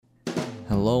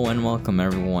Hello and welcome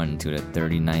everyone to the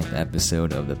 39th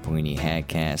episode of the Pointy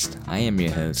Hatcast. I am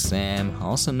your host Sam,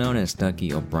 also known as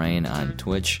Ducky O'Brien on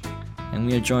Twitch, and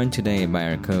we are joined today by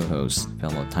our co-host,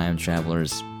 fellow time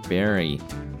travelers, Barry.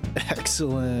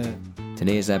 Excellent.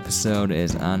 Today's episode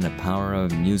is on the power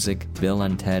of music, Bill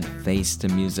and Ted Face the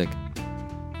Music.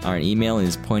 Our email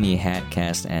is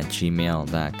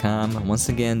pointyhatcast@gmail.com. Once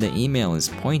again, the email is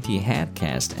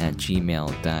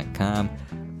pointyhatcast@gmail.com.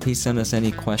 Please send us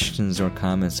any questions or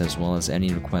comments as well as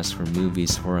any requests for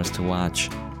movies for us to watch.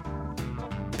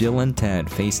 Bill and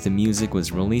Ted Face the Music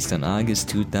was released on August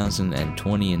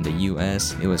 2020 in the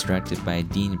US. It was directed by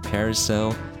Dean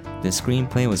Pariseau. The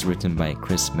screenplay was written by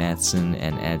Chris Matheson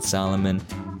and Ed Solomon.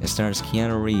 It stars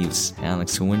Keanu Reeves,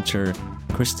 Alex Winter,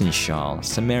 Kristen Schaal,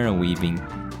 Samara Weaving,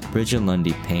 Bridget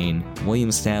Lundy Payne,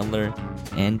 William Sadler,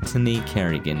 Anthony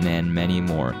Carrigan, and many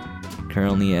more.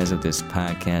 Currently, as of this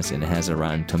podcast, it has a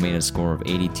Rotten Tomato score of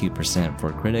 82%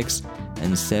 for critics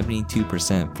and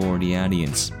 72% for the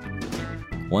audience.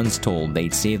 Once told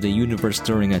they'd save the universe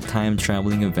during a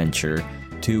time-traveling adventure,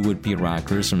 two would-be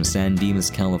rockers from San Dimas,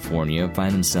 California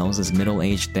find themselves as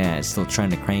middle-aged dads still trying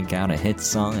to crank out a hit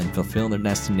song and fulfill their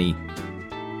destiny.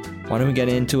 Why don't we get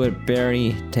into it?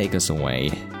 Barry, take us away.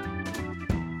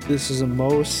 This is a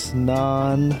most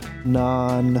non-heinous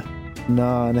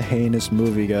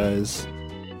movie, guys.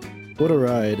 What a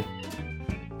ride.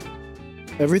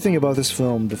 Everything about this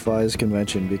film defies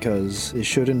convention because it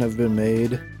shouldn't have been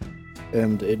made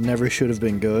and it never should have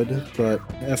been good, but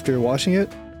after watching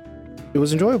it, it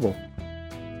was enjoyable.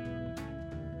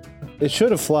 It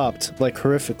should have flopped, like,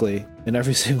 horrifically in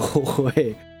every single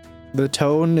way. The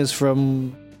tone is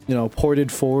from,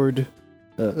 ported forward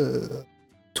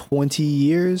 20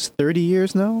 years, 30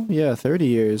 years now? Yeah, 30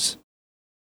 years.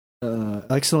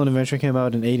 Excellent Adventure came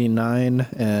out in 89,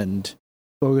 and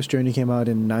Bogus Journey came out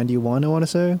in 91, I want to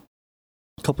say. A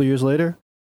couple years later.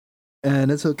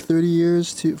 And it took 30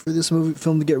 years for this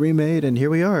film to get remade, and here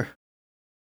we are.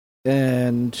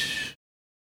 And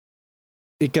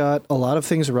it got a lot of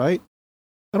things right.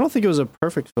 I don't think it was a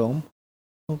perfect film,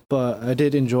 but I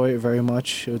did enjoy it very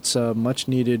much. It's a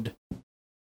much-needed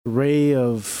ray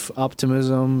of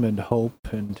optimism and hope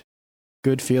and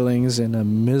good feelings in a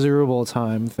miserable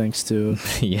time thanks to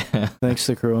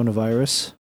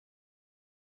coronavirus.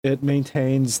 It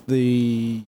maintains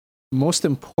the most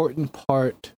important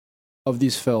part of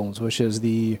these films, which is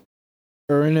the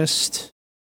earnest,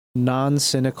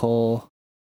 non-cynical,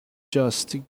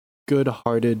 just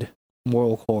good-hearted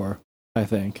moral core, I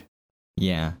think.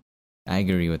 Yeah, I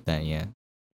agree with that, yeah.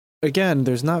 Again,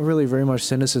 there's not really very much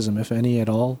cynicism, if any at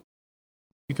all.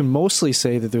 You can mostly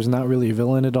say that there's not really a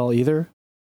villain at all either.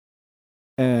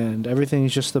 And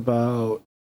everything's just about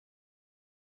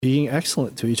being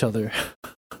excellent to each other.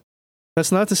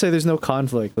 That's not to say there's no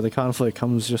conflict, but the conflict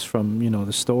comes just from,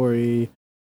 the story,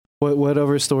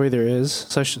 whatever story there is,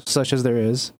 such as there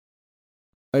is.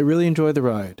 I really enjoyed the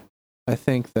ride. I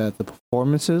think that the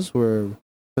performances were,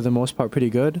 for the most part, pretty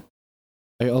good.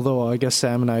 Although I guess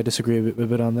Sam and I disagree a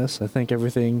bit on this. I think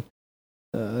everything,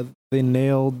 they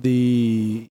nailed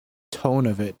the tone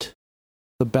of it.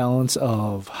 The balance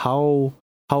of how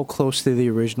close to the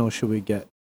original should we get.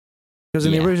 Because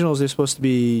in the originals, they're supposed to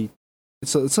be,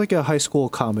 it's like a high school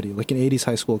comedy, like an 80s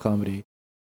high school comedy.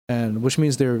 And which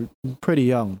means they're pretty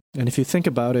young. And if you think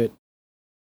about it,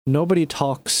 nobody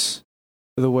talks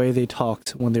the way they talked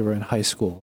when they were in high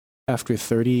school after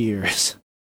 30 years.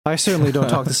 I certainly don't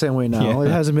talk the same way now. Yeah.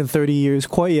 It hasn't been 30 years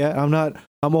quite yet.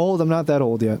 I'm old. I'm not that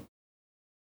old yet.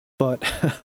 But,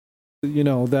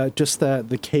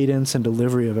 the cadence and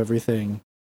delivery of everything,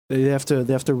 they have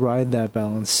to ride that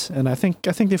balance. And I think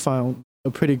they found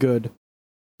a pretty good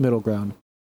middle ground.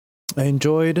 I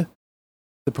enjoyed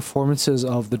the performances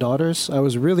of the daughters. I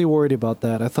was really worried about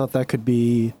that. I thought that could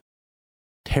be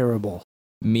terrible.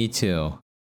 Me too.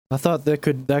 I thought that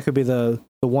could be the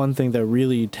one thing that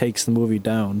really takes the movie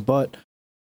down, but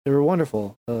they were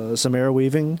wonderful. Samara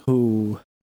Weaving, who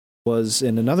was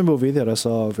in another movie that I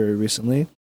saw very recently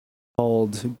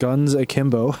called Guns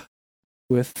Akimbo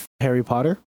with Harry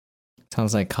Potter.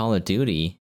 Sounds like Call of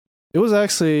Duty. It was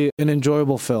actually an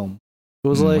enjoyable film. It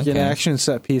was like an action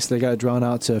set piece that got drawn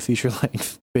out to a feature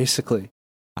length, basically.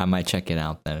 I might check it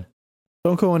out then.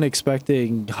 Don't go in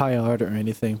expecting high art or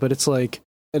anything, but it's like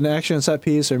an action set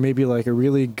piece or maybe like a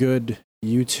really good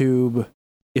YouTube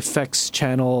effects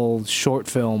channel short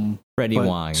film. Freddie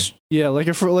Wong. Yeah, like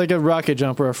a Rocket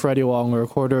Jump or a Freddie Wong or a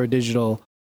Corridor Digital,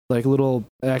 like little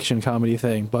action comedy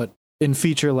thing, but in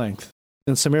feature length.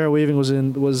 And Samara Weaving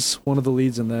was one of the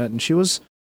leads in that, and she was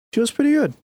pretty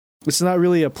good. It's not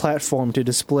really a platform to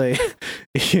display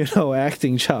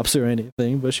acting chops or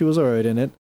anything, but she was alright in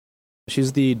it.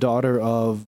 She's the daughter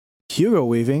of Hugo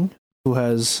Weaving, who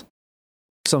has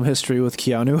some history with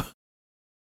Keanu.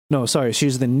 No, sorry,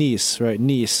 she's the niece, right?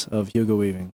 Niece of Hugo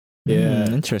Weaving. Yeah.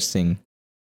 Interesting.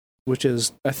 Which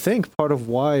is, I think, part of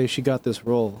why she got this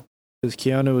role. Because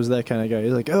Keanu was that kind of guy.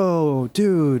 He's like, oh,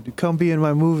 dude, come be in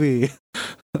my movie.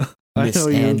 Miss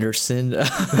Anderson.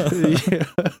 Yeah.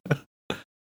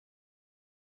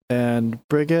 And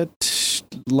Brigitte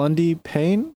Lundy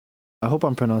Payne, I hope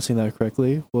I'm pronouncing that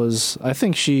correctly, I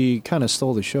think she kind of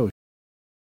stole the show.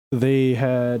 They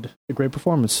had a great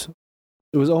performance.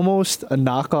 It was almost a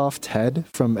knockoff Ted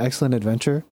from Excellent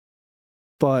Adventure,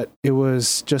 but it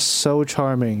was just so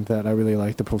charming that I really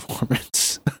liked the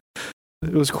performance.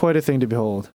 It was quite a thing to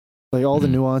behold. Like all the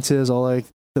nuances, all like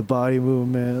the body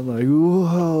movement, like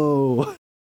whoa,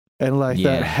 and like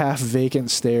that half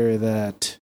vacant stare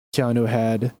that Keanu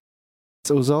had.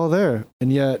 So it was all there,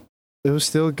 and yet it was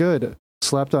still good.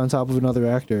 Slapped on top of another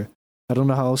actor. I don't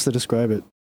know how else to describe it.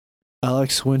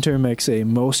 Alex Winter makes a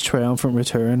most triumphant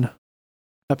return.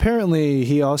 Apparently,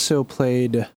 he also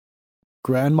played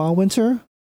Grandma Winter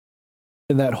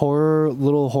in that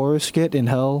little horror skit in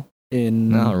Hell.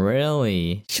 Oh,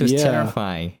 really? She was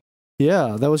terrifying.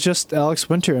 Yeah, that was just Alex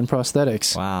Winter in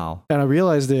prosthetics. Wow. And I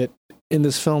realized it in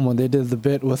this film when they did the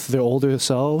bit with their older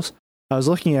selves. I was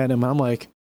looking at him and I'm like,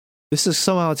 this is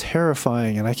somehow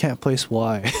terrifying and I can't place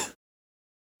why.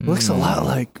 It looks a lot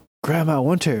like Grandma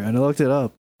Winter, and I looked it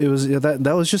up. It was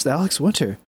that was just Alex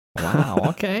Winter. Wow,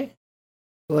 okay.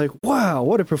 Like, wow,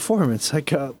 what a performance. I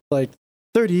got,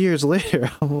 30 years later,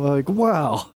 I'm like,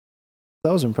 wow.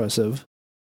 That was impressive.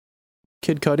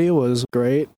 Kid Cudi was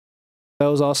great. That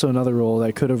was also another role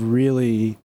that could have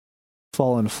really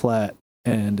fallen flat,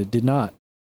 and it did not.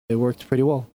 It worked pretty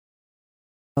well.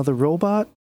 Now, the robot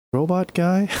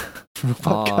guy?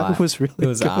 Guy was really good. It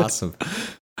was awesome.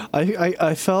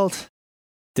 I felt...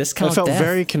 Discount I felt Death.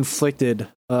 very conflicted.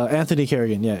 Anthony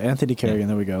Carrigan,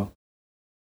 there we go.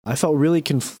 I felt really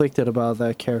conflicted about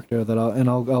that character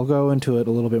I'll go into it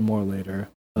a little bit more later.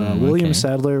 William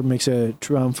Sadler makes a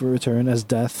triumphant return as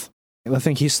Death. I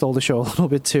think he stole the show a little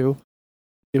bit too.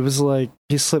 It was like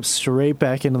he slipped straight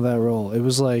back into that role. It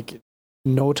was like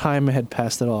no time had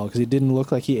passed at all because he didn't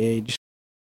look like he aged.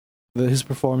 His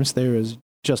performance there is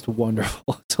just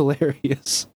wonderful. It's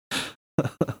hilarious.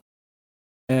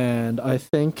 And I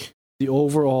think the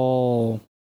overall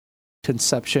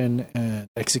conception and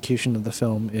execution of the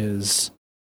film it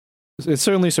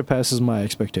certainly surpasses my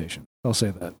expectation. I'll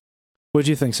say that. What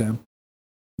do you think, Sam?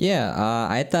 Yeah,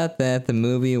 I thought that the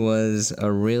movie was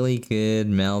a really good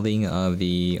melding of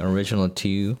the original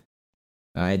two.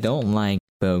 I don't like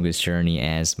Bogus Journey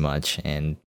as much,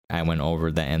 and I went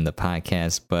over that in the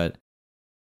podcast, but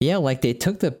yeah, they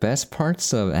took the best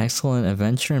parts of Excellent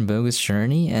Adventure and Bogus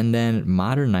Journey and then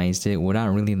modernized it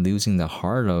without really losing the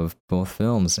heart of both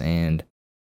films, and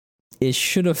it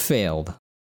should have failed.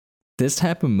 This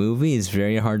type of movie is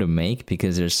very hard to make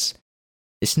because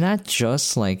it's not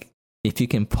just if you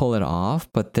can pull it off,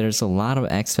 but there's a lot of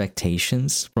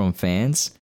expectations from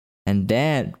fans, and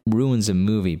that ruins a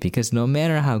movie because no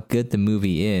matter how good the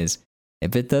movie is,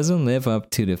 if it doesn't live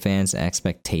up to the fans'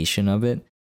 expectation of it,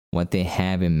 what they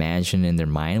have imagined in their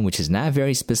mind, which is not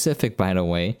very specific, by the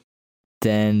way,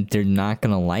 then they're not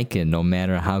going to like it no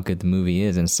matter how good the movie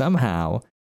is. And somehow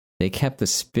they kept the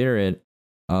spirit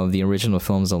of the original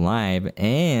films alive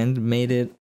and made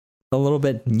it a little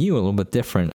bit new, a little bit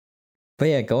different. But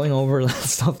yeah, going over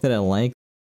stuff that I like,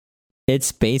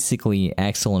 it's basically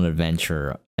Excellent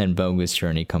Adventure and Bogus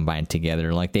Journey combined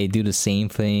together. They do the same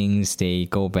things. They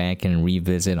go back and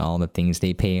revisit all the things.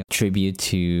 They pay tribute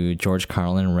to George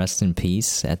Carlin, rest in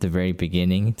peace, at the very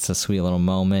beginning. It's a sweet little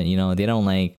moment. They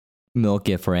don't milk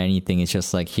it for anything. It's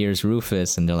just here's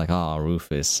Rufus, and they're like, oh,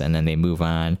 Rufus, and then they move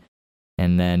on.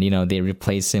 And then, they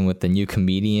replace him with the new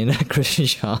comedian, Christian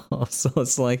Shaw. So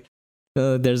it's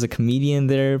there's a comedian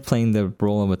there playing the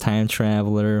role of a time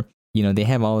traveler. They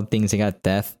have all the things. They got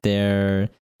Death there.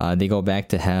 They go back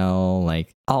to hell,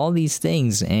 all these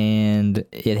things, and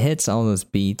it hits all those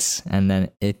beats, and then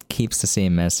it keeps the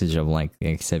same message of, like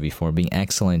I said before, being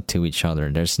excellent to each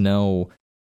other. There's no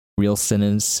real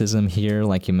cynicism here,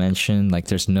 like you mentioned.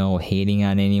 There's no hating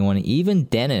on anyone. Even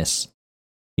Dennis,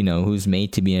 who's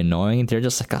made to be annoying, they're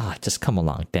just just come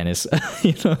along, Dennis.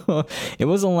 It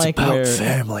wasn't it's about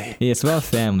family. Yeah, it's about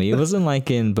family. It wasn't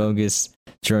like in Bogus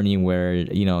Journey where,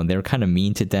 they were kind of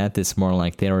mean to death. It's more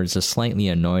like they were just slightly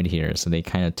annoyed here, so they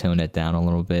kind of toned it down a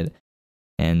little bit.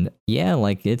 And yeah,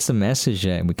 it's a message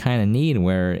that we kind of need,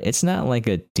 where it's not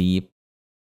a deep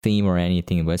theme or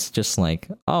anything, but it's just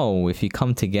oh, if you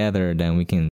come together, then we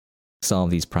can solve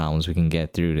these problems. We can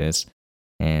get through this.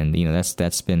 And,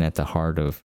 that's been at the heart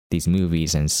of these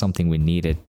movies and something we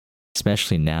needed,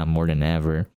 especially now more than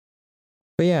ever.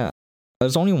 But yeah,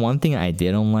 there's only one thing I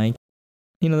didn't like.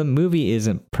 The movie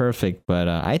isn't perfect, but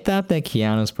I thought that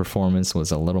Keanu's performance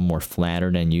was a little more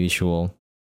flatter than usual.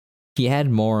 He had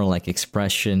more like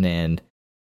expression, and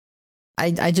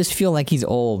I just feel like he's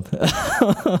old.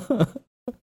 That's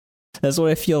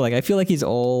what I feel like. I feel like he's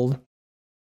old.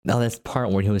 Now that part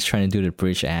where he was trying to do the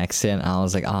British accent, I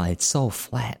was like, oh, it's so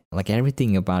flat. Like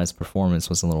everything about his performance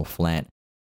was a little flat.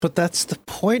 But that's the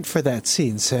point for that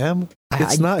scene, Sam.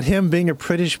 It's not him being a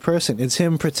British person. It's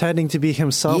him pretending to be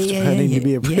himself, pretending to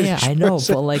be a British person. Yeah, I know,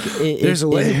 but like it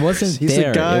wasn't He's there. He's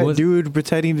a guy, dude,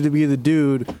 pretending to be the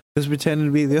dude who's pretending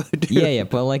to be the other dude. Yeah,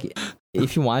 but like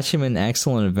if you watch him in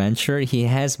Excellent Adventure, he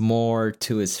has more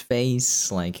to his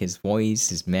face, like his voice,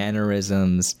 his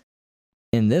mannerisms.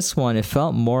 In this one, it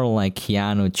felt more like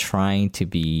Keanu trying to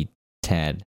be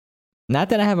Ted. Not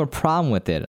that I have a problem with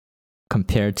it.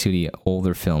 Compared to the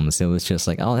older films, it was just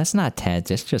like, oh, that's not Ted,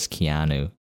 that's just Keanu.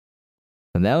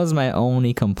 And that was my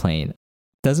only complaint.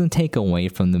 Doesn't take away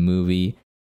from the movie,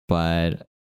 but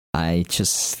I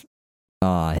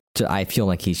feel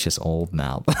like he's just old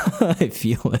now. I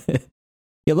feel it.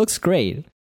 It looks great.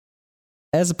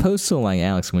 As opposed to like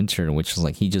Alex Winter, which is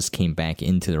like he just came back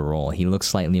into the role. He looks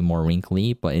slightly more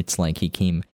wrinkly, but it's like he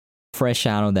came fresh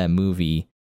out of that movie.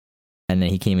 And then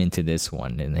he came into this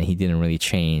one, and then he didn't really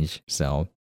change. So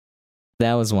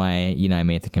that was why, I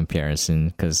made the comparison.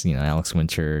 Because, Alex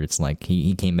Winter, it's like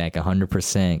he came back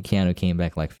 100%. Keanu came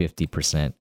back like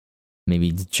 50%.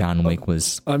 Maybe John Wick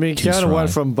was Keanu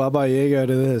went from Baba Yaga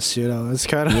to this, It's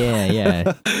kind of...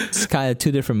 Yeah. It's kind of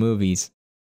two different movies.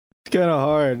 It's kind of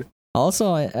hard.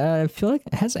 Also, I feel like,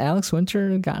 has Alex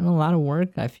Winter gotten a lot of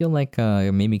work? I feel like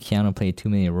maybe Keanu played too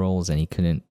many roles and he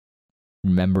couldn't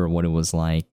remember what it was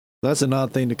like. That's an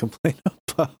odd thing to complain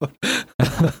about.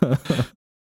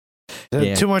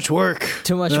 Yeah. Too much work.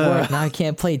 Too much work. Now I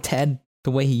can't play Ted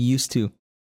the way he used to.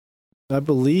 I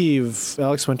believe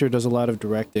Alex Winter does a lot of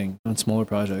directing on smaller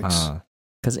projects.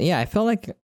 Because, I felt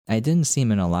like I didn't see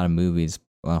him in a lot of movies.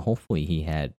 Hopefully he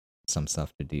had some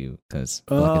stuff to do. Because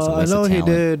I know he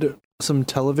did some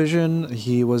television.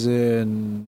 He was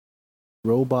in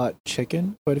Robot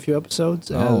Chicken, quite a few episodes.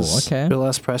 Bill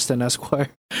S. Preston Esquire.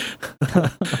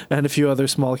 And a few other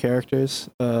small characters.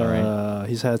 Right.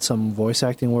 He's had some voice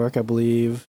acting work, I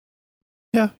believe.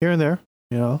 Yeah, here and there,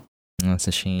 That's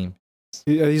a shame.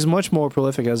 He's much more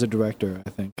prolific as a director, I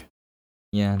think.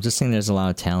 Yeah, I'm just saying there's a lot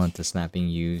of talent that's not being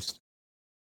used.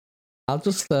 I'll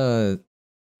just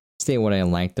state what I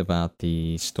liked about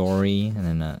the story,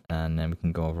 and then we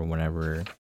can go over whatever.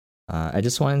 I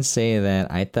just wanted to say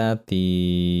that I thought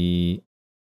the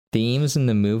themes in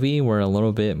the movie were a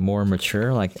little bit more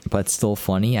mature, but still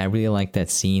funny. I really like that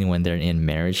scene when they're in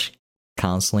marriage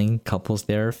counseling, couples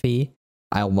therapy.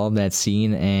 I love that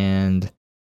scene, and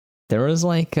there was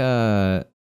more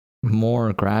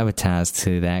gravitas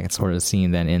to that sort of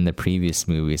scene than in the previous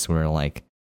movies, where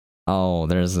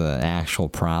there's an actual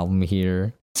problem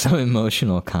here. Some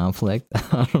emotional conflict.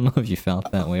 I don't know if you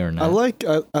felt that way or not.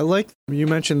 I like you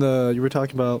mentioned you were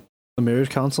talking about the marriage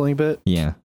counseling bit.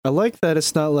 Yeah. I like that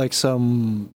it's not like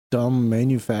some dumb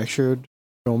manufactured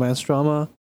romance drama.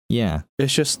 Yeah.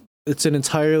 It's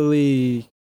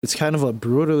kind of a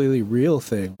brutally real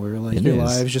thing where your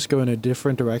lives just go in a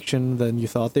different direction than you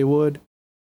thought they would,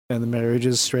 and the marriage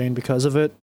is strained because of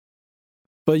it.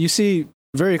 But you see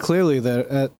very clearly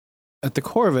that at the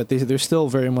core of it, they still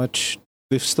very much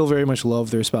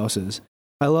love their spouses.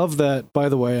 I love that, by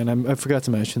the way, and I forgot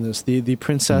to mention this, the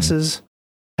princesses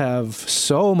have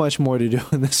so much more to do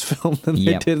in this film than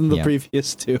they did in the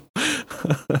previous two.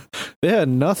 They had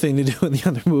nothing to do in the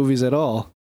other movies at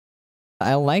all.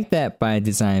 I like that by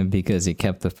design because it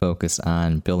kept the focus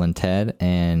on Bill and Ted,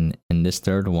 and in this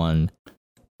third one,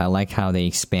 I like how they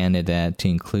expanded that to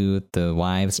include the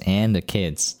wives and the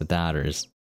kids, the daughters.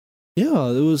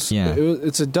 Yeah,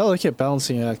 it's a delicate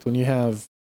balancing act when you have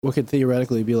what could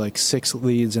theoretically be like 6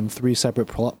 leads and 3 separate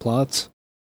plots.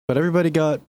 But everybody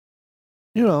got,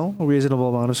 a reasonable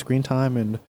amount of screen time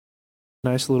and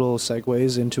nice little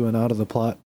segues into and out of the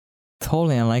plot.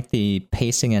 Totally, I like the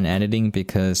pacing and editing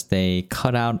because they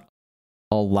cut out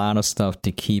a lot of stuff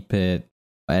to keep it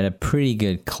at a pretty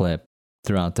good clip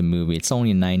throughout the movie. It's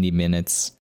only 90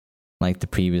 minutes like the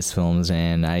previous films,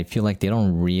 and I feel like they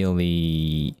don't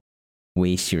really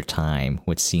waste your time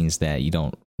with scenes that you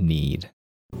don't need.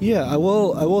 Yeah, I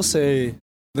will say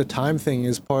the time thing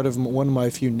is part of one of my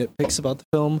few nitpicks about the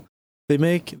film.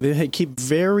 They keep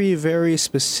very, very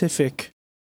specific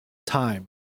time.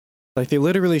 Like they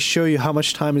literally show you how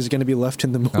much time is going to be left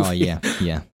in the movie. Oh yeah,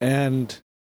 yeah. And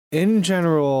in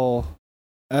general,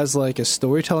 as like a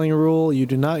storytelling rule, you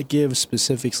do not give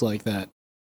specifics like that.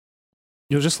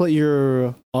 You'll just let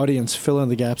your audience fill in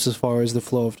the gaps as far as the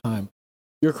flow of time.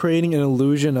 You're creating an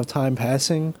illusion of time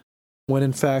passing when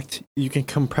in fact you can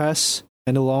compress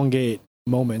and elongate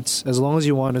moments as long as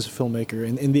you want as a filmmaker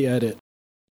in the edit.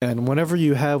 And whenever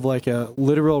you have like a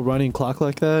literal running clock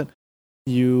like that,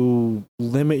 you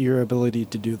limit your ability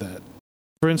to do that.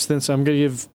 For instance, I'm going to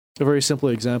give a very simple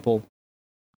example.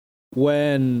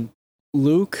 When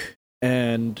Luke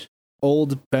and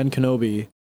old Ben Kenobi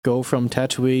go from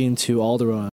Tatooine to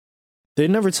Alderaan, they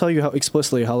never tell you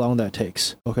explicitly how long that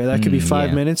takes. Okay, that could be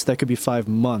 5 minutes, that could be 5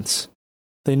 months.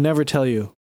 They never tell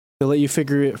you. They let you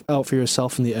figure it out for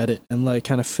yourself in the edit and like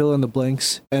kind of fill in the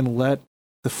blanks and let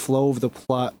the flow of the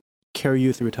plot carry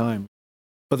you through time.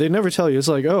 But they never tell you. It's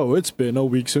like, oh, it's been a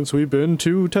week since we've been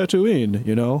to Tatooine,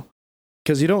 you know?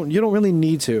 Because you don't really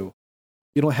need to.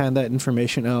 You don't hand that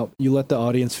information out. You let the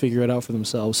audience figure it out for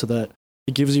themselves so that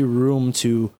it gives you room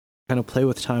to kind of play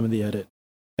with time in the edit.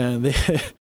 And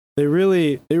they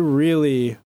really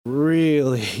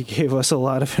gave us a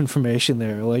lot of information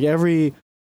there. Like every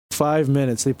 5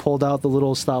 minutes, they pulled out the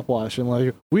little stopwatch and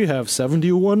like, we have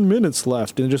 71 minutes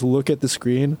left, and just look at the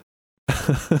screen.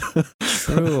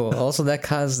 True. Also, that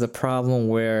causes the problem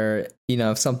where, you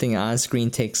know, if something on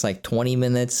screen takes like 20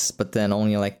 minutes, but then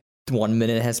only like 1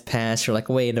 minute has passed, you're like,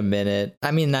 wait a minute.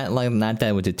 I mean, not that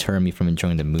it would deter me from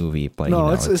enjoying the movie, but no, you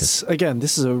know, it's just... again,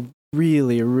 this is a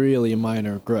really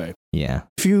minor gripe. Yeah.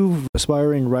 If you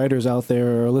aspiring writers out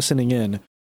there are listening in,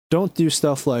 don't do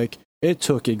stuff like, it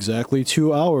took exactly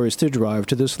 2 hours to drive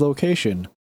to this location.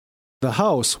 The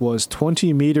house was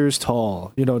 20 meters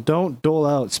tall. You know, don't dole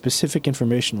out specific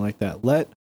information like that. Let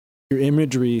your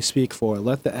imagery speak for it.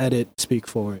 Let the edit speak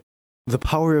for it. The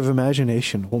power of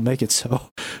imagination will make it so.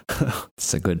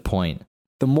 That's a good point.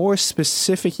 The more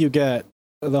specific you get,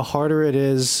 the harder it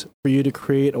is for you to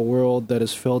create a world that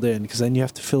is filled in, because then you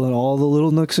have to fill in all the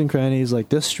little nooks and crannies, like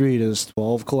this street is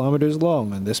 12 kilometers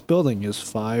long and this building is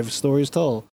 5 stories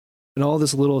tall, and all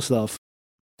this little stuff.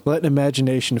 Let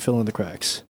imagination fill in the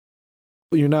cracks.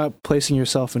 You're not placing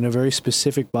yourself in a very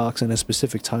specific box in a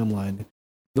specific timeline.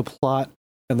 The plot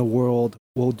and the world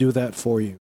will do that for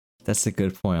you. That's a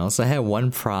good point. Also, I had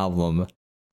one problem.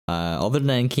 Other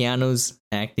than Keanu's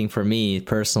acting, for me,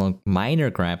 personal minor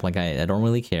gripe, like I don't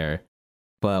really care.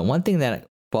 But one thing that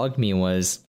bugged me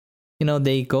was, you know,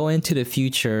 they go into the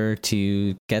future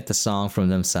to get the song from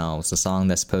themselves, the song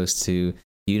that's supposed to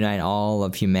unite all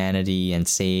of humanity and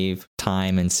save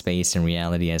time and space and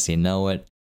reality as they know it.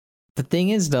 The thing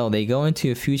is, though, they go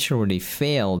into a future where they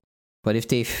failed, but if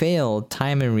they failed,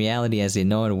 time and reality as they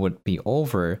know it would be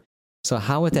over. So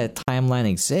how would that timeline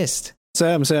exist?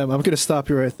 Sam, I'm going to stop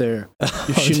you right there.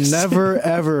 You should never,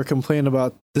 ever complain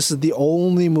about... This is the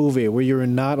only movie where you're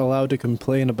not allowed to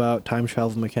complain about time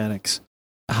travel mechanics.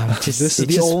 This is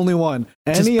the only one.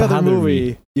 Any other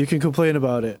movie, you can complain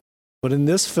about it. But in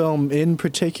this film in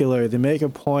particular, they make a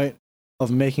point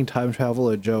of making time travel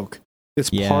a joke. It's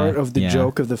part of the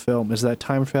joke of the film, is that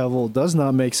time travel does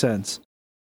not make sense.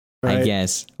 Right? I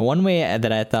guess. One way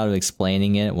that I thought of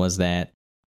explaining it was that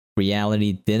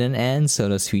reality didn't end, so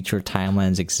those future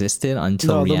timelines existed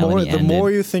until reality ended. The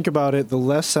more you think about it, the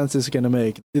less sense it's going to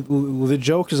make. The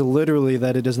joke is literally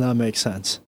that it does not make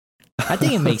sense. I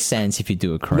think it makes sense if you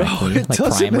do it correctly. No, it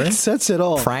doesn't make sense at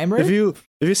all. Primer? If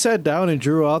you sat down and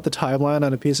drew out the timeline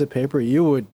on a piece of paper, you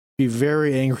would be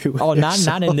very angry with yourself.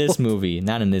 Not in this movie.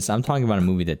 Not in this. I'm talking about a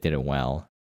movie that did it well.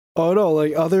 Oh no,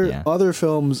 like other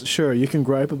films, sure, you can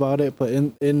gripe about it, but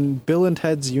in Bill and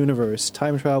Ted's universe,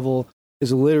 time travel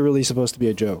is literally supposed to be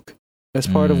a joke. That's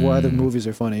part of why the movies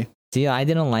are funny. See, I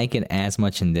didn't like it as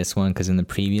much in this one, because in the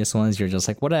previous ones, you're just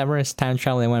like, whatever, it's time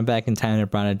travel. They went back in time, they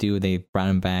brought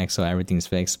him back, so everything's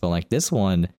fixed. But like this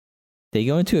one, they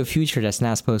go into a future that's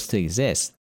not supposed to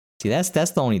exist. See, that's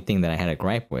the only thing that I had a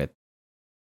gripe with.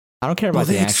 I don't care about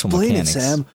the actual mechanics. It,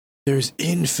 Sam. There's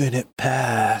infinite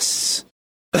paths.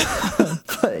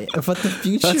 but the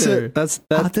future,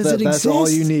 how does it exist? That's all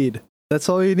you need. That's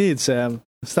all you need, Sam.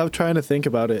 Stop trying to think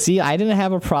about it. See, I didn't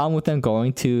have a problem with them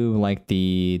going to like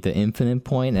the infinite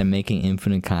point and making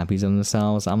infinite copies of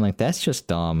themselves. I'm like, that's just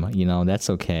dumb. You know, that's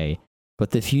okay.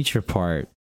 But the future part,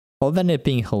 other than it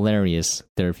being hilarious,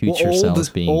 their future selves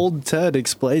being... Old Ted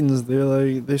explains, they're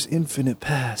like, there's infinite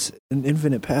paths and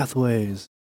infinite pathways.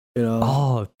 You know?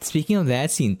 Oh, speaking of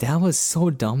that scene, that was so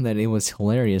dumb that it was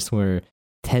hilarious, where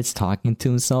Ted's talking to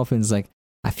himself and it's like,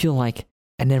 I feel like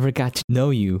I never got to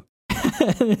know you.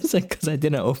 It's like, because I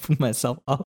didn't open myself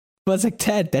up. But it's like,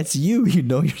 Ted, that's you. You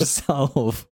know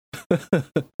yourself.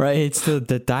 Right? It's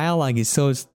the dialogue is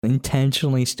so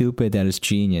intentionally stupid that it's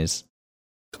genius.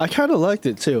 I kind of liked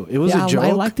it too. It was a joke.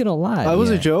 I liked it a lot. It was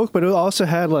a joke, but it also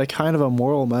had like kind of a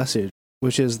moral message,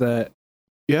 which is that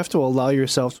you have to allow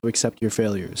yourself to accept your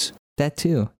failures. That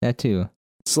too.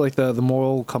 It's like the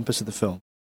moral compass of the film.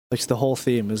 Like the whole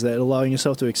theme is that allowing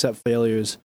yourself to accept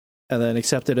failures and then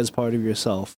accept it as part of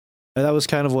yourself. And that was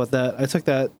kind of what I took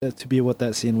that to be what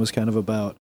that scene was kind of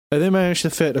about. And they managed to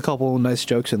fit a couple of nice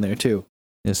jokes in there too.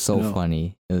 It's so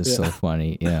funny. It was so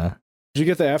funny. Yeah. Did you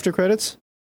get the after credits?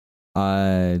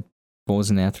 What was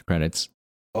in the after credits?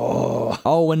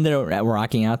 Oh, when they're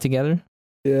rocking out together?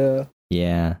 Yeah.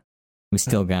 Yeah. We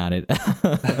still got it.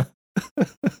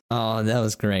 Oh, that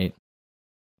was great.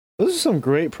 Those are some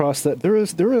great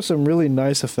prosthetics. There were some really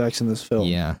nice effects in this film.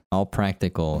 Yeah, all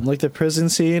practical. Like the prison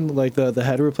scene, like the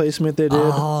head replacement they did.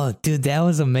 Oh, dude, that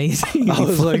was amazing. I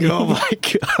was like, oh my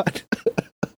god.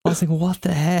 I was like, what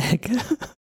the heck?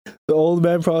 The old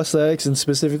man prosthetics, and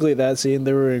specifically that scene,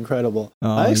 they were incredible.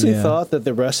 I actually thought that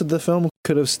the rest of the film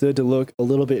could have stood to look a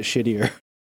little bit shittier.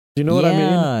 You know what I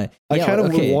mean? I kind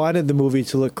of wanted the movie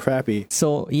to look crappy.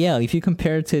 So yeah, if you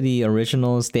compare it to the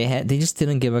originals, they just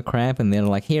didn't give a crap, and they're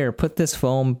like, here, put this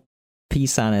foam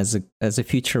piece on as a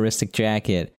futuristic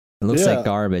jacket. It looks like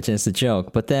garbage, and it's a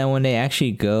joke. But then when they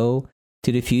actually go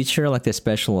to the future, like the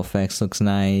special effects looks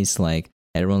nice, like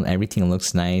everything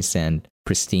looks nice and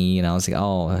pristine. I was like,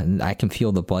 oh, I can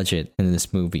feel the budget in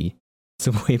this movie. It's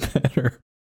way better.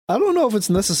 I don't know if it's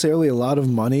necessarily a lot of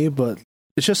money, but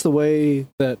it's just the way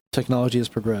that technology has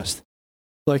progressed.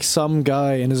 Like some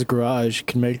guy in his garage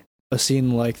can make a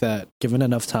scene like that given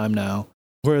enough time now.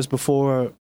 Whereas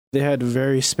before, they had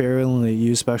very sparingly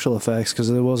used special effects because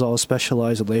it was all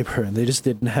specialized labor and they just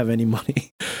didn't have any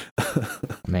money.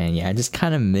 Man, yeah, I just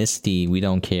kind of miss we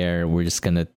don't care, we're just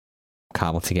going to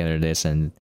cobble together this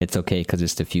and it's okay because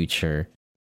it's the future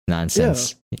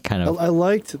nonsense. Yeah. I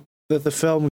liked that the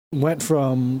film went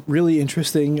from really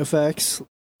interesting effects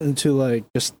into like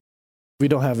just we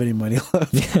don't have any money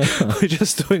left. Yeah. We're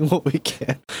just doing what we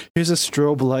can. Here's a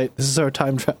strobe light. This is our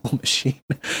time travel machine.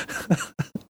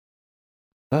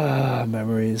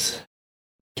 Memories.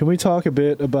 Can we talk a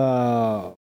bit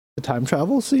about the time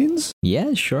travel scenes?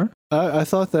 Yeah, sure. I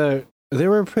thought that they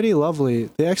were pretty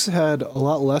lovely. They actually had a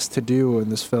lot less to do in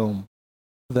this film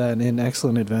than in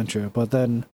Excellent Adventure, but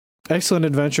then Excellent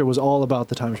Adventure was all about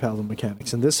the time travel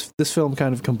mechanics, and this film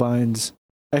kind of combines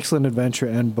Excellent Adventure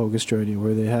and Bogus Journey,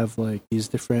 where they have like these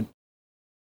different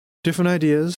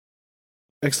ideas.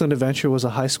 Excellent Adventure was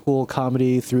a high school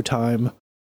comedy through time.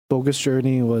 Bogus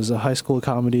Journey was a high school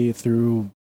comedy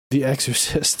through The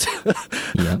Exorcist.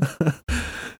 Yeah.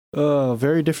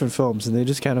 Very different films, and they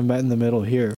just kind of met in the middle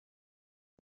here.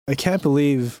 I can't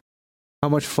believe how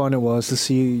much fun it was to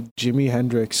see Jimi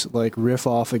Hendrix like riff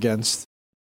off against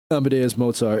Amadeus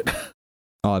Mozart.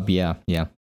 Oh yeah.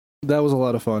 That was a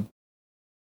lot of fun.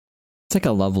 It's like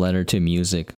a love letter to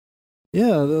music.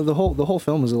 Yeah, the whole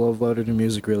film is a love letter to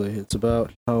music, really. It's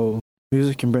about how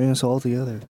music can bring us all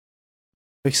together.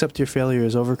 Accept your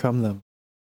failures, overcome them.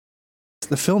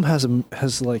 The film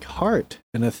has like heart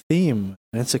and a theme,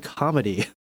 and it's a comedy.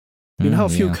 You know how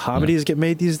few comedies get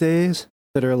made these days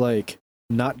that are like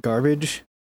not garbage?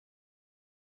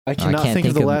 I cannot think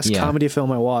of the last comedy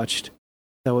film I watched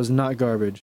that was not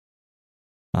garbage.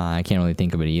 I can't really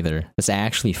think of it either. It's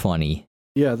actually funny.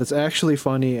 Yeah, that's actually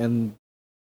funny, and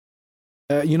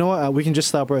you know what? We can just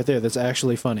stop right there. That's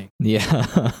actually funny.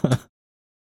 Yeah.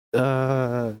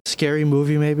 Scary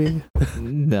Movie, maybe?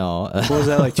 No. What was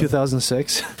that, like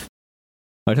 2006? I'm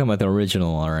talking about the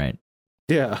original, all right.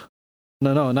 Yeah.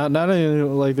 No, not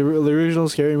even, like the original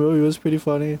Scary Movie was pretty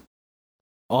funny.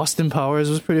 Austin Powers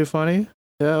was pretty funny.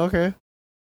 Yeah, okay.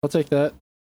 I'll take that.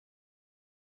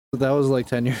 But that was like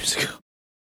 10 years ago.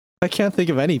 I can't think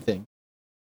of anything.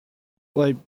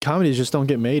 Like, comedies just don't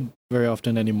get made very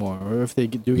often anymore. Or if they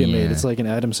do get made, it's like an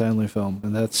Adam Sandler film.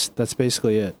 And that's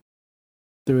basically it.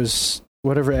 There was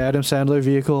whatever Adam Sandler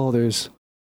vehicle. There's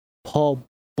Paul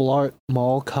Blart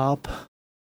Mall Cop.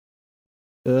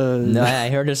 No, I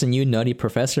heard there's a new Nutty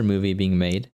Professor movie being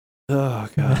made. Oh,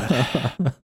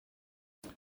 God.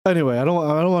 Anyway, I don't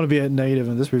want to be negative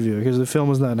in this review because the film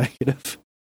was not negative.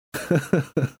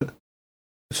 The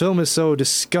film is so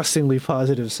disgustingly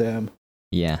positive, Sam.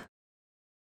 Yeah.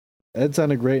 It's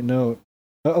on a great note.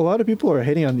 A lot of people are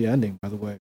hating on the ending, by the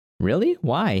way. Really?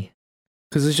 Why?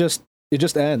 Because it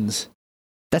just ends.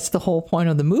 That's the whole point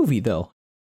of the movie, though.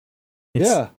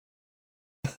 There's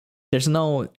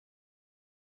no...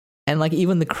 And like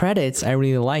even the credits I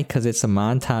really like because it's a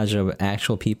montage of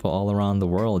actual people all around the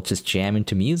world just jamming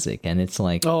to music, and it's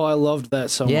like... Oh, I loved that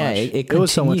so much. Yeah, it continues.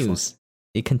 Was so much fun.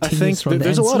 It I continues think from the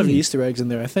there's a lot of end scene. Easter eggs in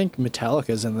there. I think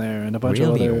Metallica's in there and a bunch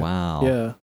Really? of other. Wow.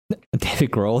 Yeah.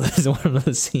 David Grohl is one of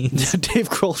the scenes. Dave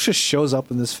Grohl just shows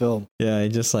up in this film. Yeah, he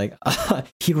just like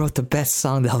he wrote the best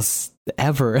song that was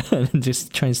ever, and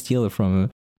just try and steal it from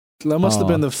him. That must have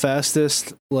been the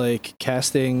fastest like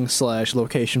casting /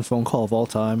 location phone call of all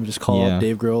time. Just call up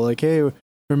Dave Grohl like, hey,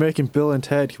 we're making Bill and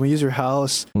Ted. Can we use your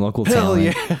house? Local Hell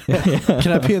talent. yeah.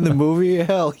 Can I be in the movie?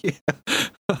 Hell yeah.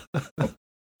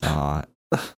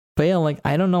 But yeah, like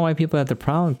I don't know why people have the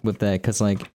problem with that, because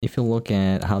like if you look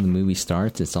at how the movie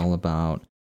starts, it's all about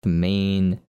the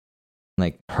main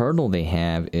like hurdle they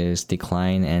have is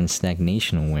decline and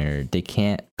stagnation, where they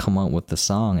can't come up with the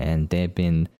song, and they've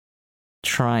been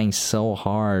trying so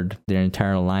hard their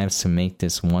entire lives to make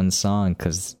this one song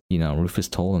because Rufus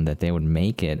told them that they would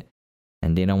make it,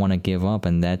 and they don't want to give up,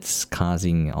 and that's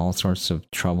causing all sorts of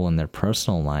trouble in their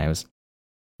personal lives.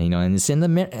 And it's in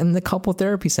the couple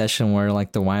therapy session where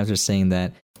like the wives are saying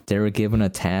that they were given a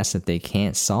task that they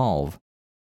can't solve.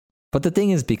 But the thing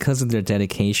is, because of their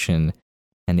dedication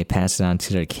and they pass it on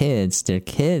to their kids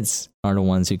are the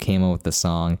ones who came up with the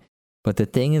song. But the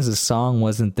thing is, the song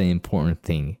wasn't the important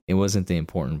thing. It wasn't the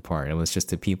important part. It was just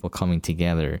the people coming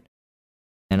together.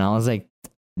 And I was like,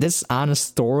 this on a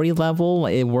story level,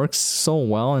 it works so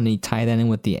well, and he tied that in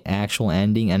with the actual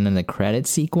ending and then the credit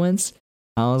sequence.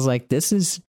 I was like,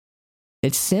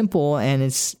 it's simple, and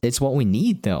it's what we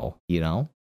need, though,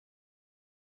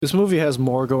 This movie has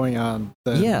more going on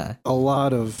than a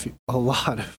lot of films. A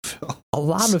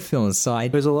lot of films. So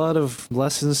there's a lot of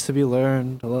lessons to be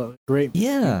learned. A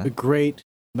great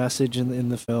message in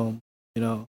the film.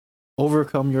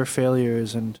 Overcome your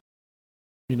failures and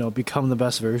become the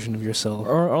best version of yourself.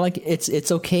 Or like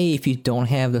it's okay if you don't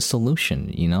have the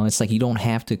solution. It's like you don't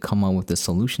have to come up with the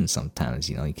solution. Sometimes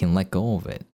you can let go of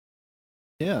it.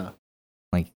 Yeah.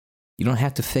 Like, you don't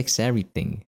have to fix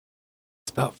everything.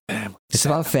 It's about family. It's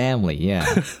about family, yeah.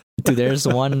 Dude,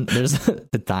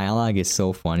 the dialogue is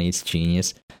so funny. It's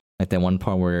genius. Like that one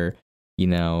part where,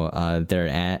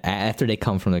 they're after they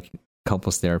come from the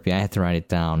couples therapy, I have to write it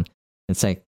down. It's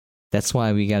like, that's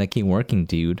why we gotta keep working,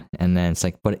 dude. And then it's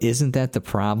like, but isn't that the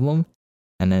problem?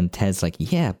 And then Ted's like,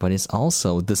 yeah, but it's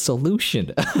also the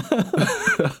solution.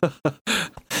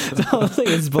 So I was like,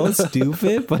 it's both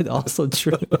stupid, but also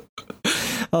true.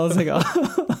 I was like,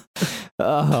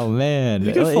 oh man.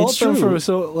 You can fault them for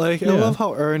I love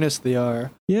how earnest they are.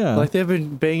 Yeah. Like they've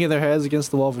been banging their heads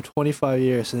against the wall for 25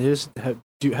 years and they just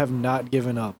have not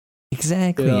given up.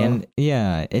 Exactly. And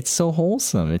yeah, it's so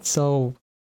wholesome. It's so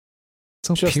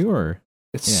pure.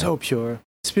 It's so pure.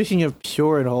 Speaking of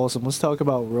pure and wholesome, let's talk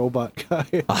about Robot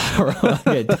Guy.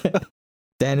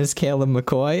 Dennis Caleb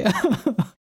McCoy.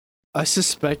 I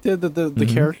suspected that the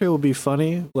character would be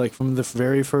funny, like from the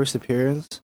very first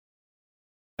appearance.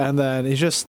 And then it's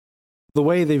just the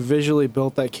way they visually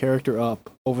built that character up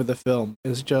over the film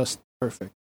is just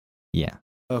perfect. Yeah.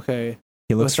 Okay.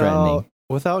 He looks threatening.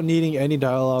 Without needing any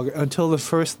dialogue until the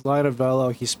first line of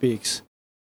dialogue he speaks.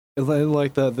 And then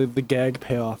like the gag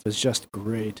payoff is just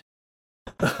great.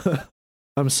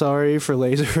 I'm sorry for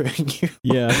lasering you.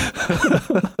 Yeah.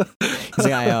 He's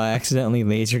like, I accidentally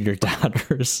lasered your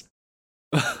daughters.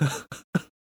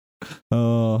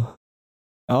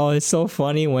 Oh, it's so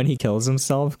funny when he kills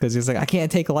himself because he's like, I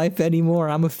can't take life anymore.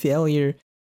 I'm a failure.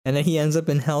 And then he ends up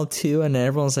in hell too. And then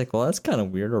everyone's like, well, that's kind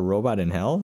of weird. A robot in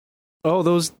hell? Oh,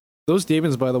 those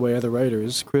demons, by the way, are the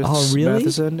writers. Chris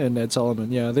Matheson and Ed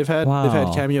Solomon. Yeah, they've had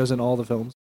cameos in all the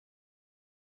films.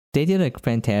 They did a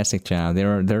fantastic job.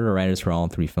 They're the writers for all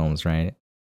three films, right?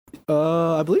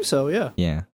 I believe so, yeah.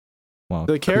 Yeah. Well,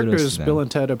 the characters Bill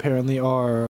and Ted apparently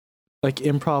are like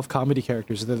improv comedy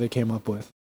characters that they came up with.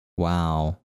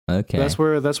 Wow. Okay. That's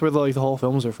where the whole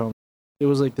films are from. It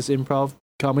was like this improv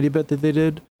comedy bit that they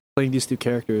did playing these two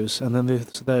characters, and then they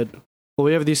said, well,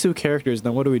 we have these two characters,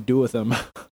 now what do we do with them?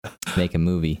 Make a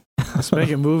movie. Let's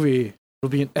make a movie.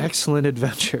 It'll be an excellent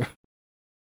adventure.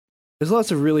 There's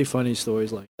lots of really funny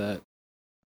stories like that.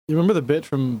 You remember the bit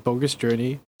from Bogus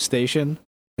Journey, Station?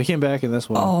 They came back in this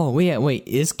one. Oh, wait.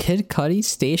 Is Kid Cudi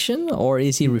Station, or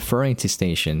is he referring to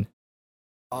Station?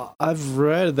 I've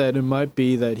read that it might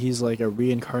be that he's like a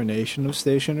reincarnation of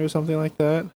Station or something like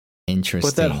that. Interesting.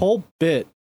 But that whole bit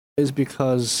is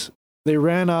because they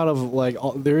ran out of, like,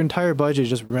 their entire budget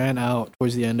just ran out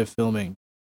towards the end of filming.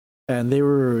 And they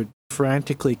were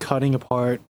frantically cutting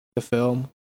apart the film,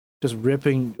 just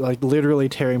ripping, like, literally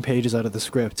tearing pages out of the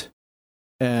script.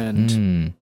 And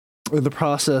in the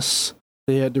process,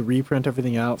 they had to reprint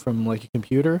everything out from, like, a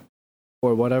computer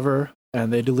or whatever.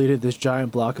 And they deleted this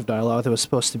giant block of dialogue that was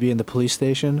supposed to be in the police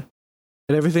station.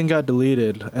 and everything got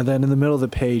deleted. And then in the middle of the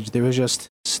page, there was just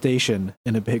station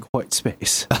in a big white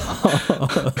space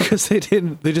because they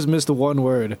just missed one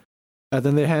word. And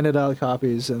then they handed out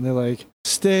copies, and they're like,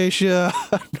 "Station."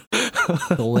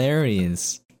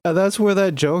 Hilarious. And that's where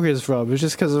that joke is from. It's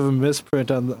just because of a misprint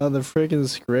on the freaking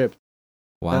script.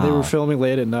 Wow. And they were filming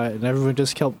late at night, and everyone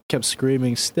just kept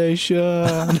screaming,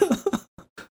 "Station!"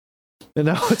 And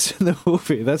now it's in the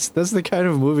movie. That's the kind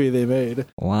of movie they made.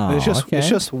 Wow. And it's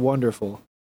just wonderful.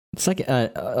 It's like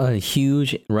a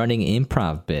huge running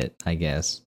improv bit, I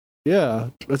guess.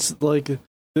 Yeah, it's like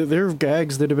there are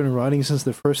gags that have been running since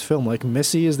the first film. Like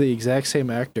Missy is the exact same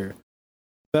actor.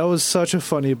 That was such a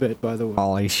funny bit, by the way.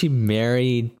 Oh, like she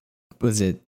married. Was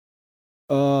it?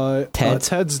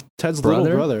 Ted's little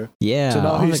brother. Yeah. So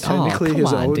now he's technically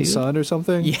his own son or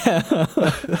something. Yeah.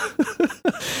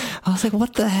 I was like,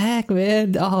 what the heck,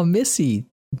 man? Oh, Missy.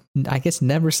 I guess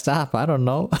never stop. I don't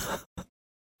know.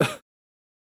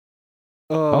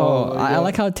 I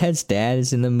like how Ted's dad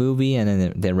is in the movie, and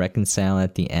then they reconcile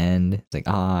at the end. It's like,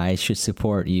 I should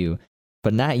support you,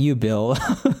 but not you, Bill.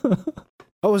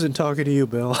 I wasn't talking to you,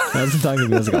 Bill. I wasn't talking to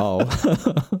you. I was like,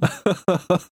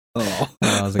 oh.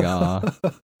 I was like,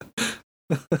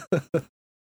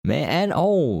 man, and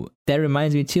that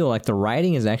reminds me too. Like the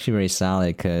writing is actually very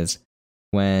solid because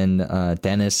when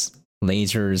Dennis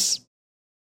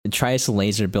tries to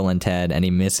laser Bill and Ted, and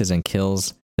he misses and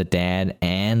kills the dad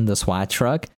and the SWAT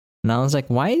truck. And I was like,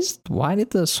 why did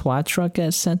the SWAT truck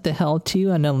get sent to hell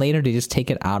too? And then later they just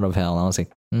take it out of hell. And I was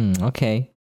like,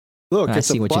 okay. Look, I it's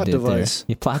see a what plot you did device. there.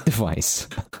 Your plot device.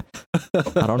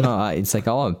 I don't know. It's like,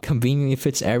 conveniently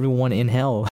fits everyone in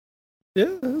hell.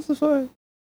 Yeah, that's fine.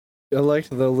 I liked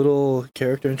the little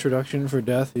character introduction for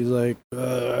Death. He's like,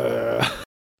 It's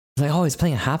like, he's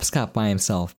playing hopscotch by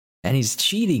himself. And he's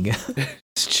cheating.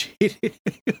 It's cheating.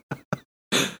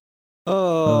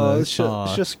 It's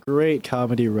just great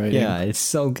comedy writing. Yeah, it's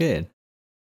so good.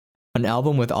 An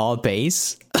album with all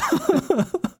bass.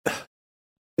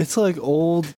 It's like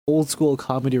old school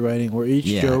comedy writing where each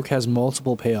joke has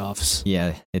multiple payoffs.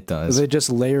 Yeah, it does. They just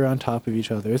layer on top of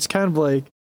each other. It's kind of like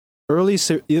early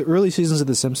seasons of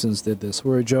The Simpsons did this,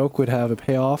 where a joke would have a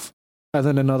payoff and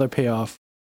then another payoff,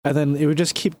 and then it would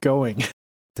just keep going.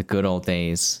 The good old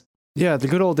days. Yeah, the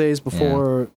good old days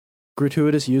before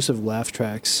gratuitous use of laugh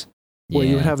tracks, where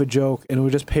you would have a joke and it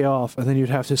would just pay off, and then you'd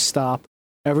have to stop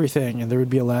everything, and there would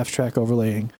be a laugh track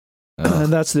overlaying,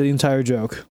 and that's the entire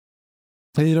joke.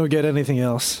 And you don't get anything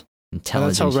else. And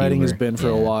that's how writing has been for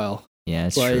a while. Yeah,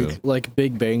 it's true. Like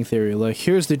Big Bang Theory. Like,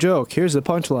 here's the joke, here's the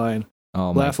punchline.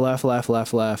 Oh,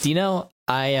 laugh. Do you know,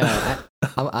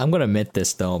 I'm gonna admit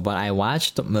this though, but I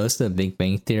watched most of Big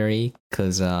Bang Theory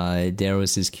because there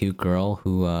was this cute girl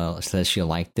who said she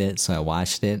liked it, so I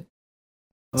watched it.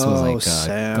 This was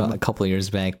like a couple of years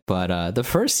back, but the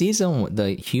first season,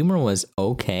 the humor was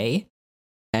okay,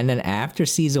 and then after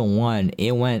season 1,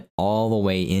 it went all the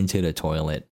way into the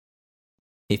toilet.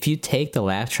 If you take the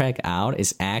laugh track out,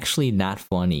 it's actually not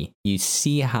funny. You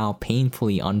see how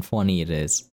painfully unfunny it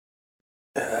is.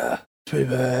 Yeah, pretty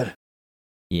bad.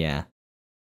 Yeah.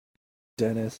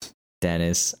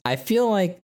 Dennis. I feel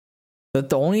like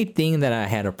the only thing that I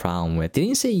had a problem with. Didn't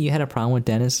you say you had a problem with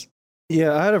Dennis?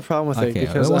 Yeah, I had a problem with it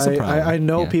because I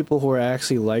know people who are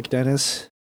actually like Dennis,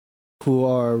 who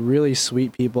are really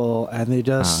sweet people, and they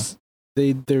just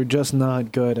they're just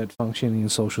not good at functioning in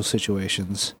social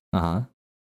situations.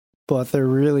 But they're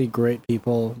really great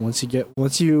people. Once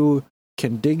you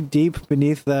can dig deep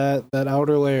beneath that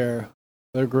outer layer,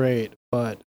 they're great.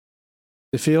 But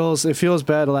it feels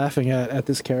bad laughing at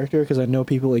this character because I know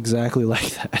people exactly like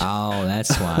that. Oh,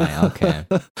 that's why. Okay.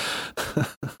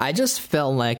 I just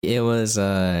felt like it was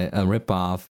a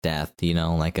rip-off Death,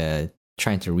 like a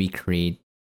trying to recreate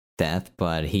Death,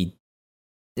 but it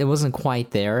wasn't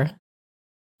quite there.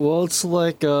 Well, it's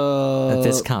like a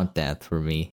discount Death for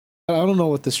me. I don't know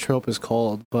what this trope is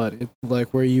called, but it's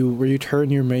like where you turn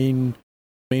your main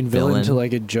villain into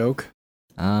like a joke.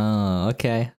 Oh,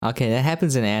 okay. That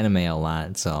happens in anime a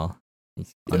lot, so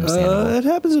it's understandable. It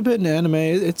happens a bit in anime.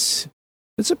 It's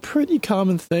a pretty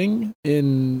common thing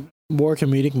in more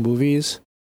comedic movies.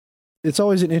 It's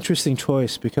always an interesting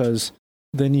choice because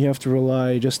then you have to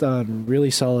rely just on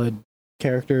really solid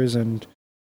characters, and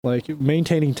like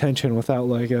maintaining tension without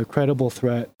like a credible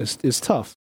threat is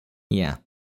tough. Yeah.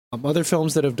 Other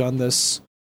films that have done this,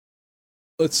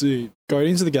 let's see,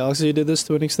 Guardians of the Galaxy did this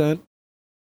to an extent.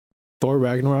 Thor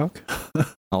Ragnarok.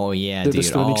 Oh yeah,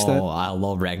 dude. I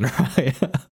love Ragnarok.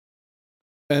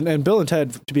 and Bill and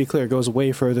Ted, to be clear, goes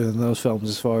way further than those films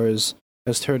as far as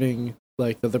turning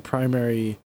like the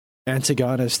primary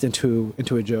antagonist into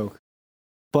a joke.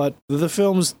 But the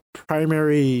film's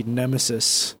primary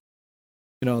nemesis,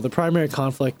 the primary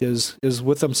conflict is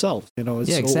with themselves. It's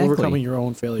exactly. overcoming your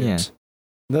own failures.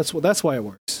 Yeah. That's why it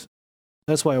works.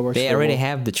 That's why it works. They already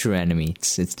have the true enemy.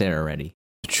 It's there already.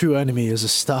 The true enemy is a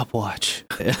stopwatch.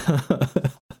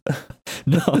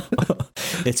 No,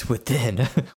 it's within.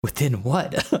 Within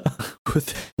what?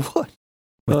 Within what?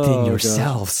 Within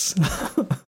yourselves.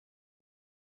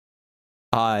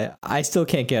 I still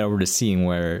can't get over the scene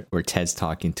where Ted's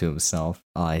talking to himself.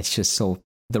 It's just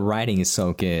the writing is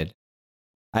so good.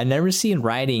 I've never seen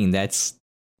writing that's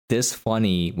this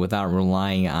funny without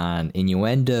relying on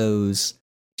innuendos,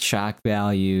 shock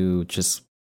value, just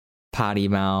potty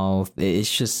mouth. It's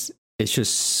just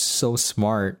so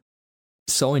smart,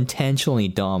 so intentionally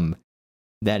dumb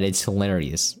that it's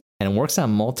hilarious. And it works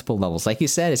on multiple levels. Like you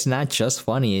said, it's not just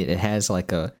funny. It has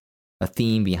like a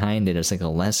theme behind it. There's like a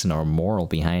lesson or a moral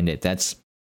behind it.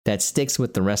 That sticks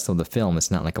with the rest of the film.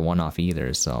 It's not like a one-off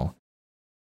either. So,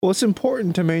 well, it's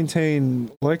important to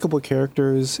maintain likable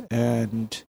characters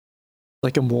and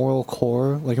like a moral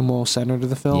core, like a moral center to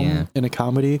the film in a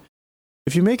comedy.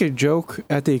 If you make a joke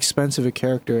at the expense of a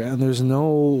character and there's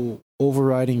no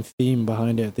overriding theme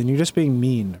behind it, then you're just being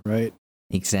mean, right?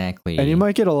 Exactly. And you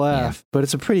might get a laugh, but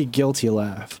it's a pretty guilty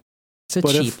laugh. It's a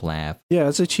cheap laugh. Yeah,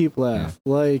 it's a cheap laugh.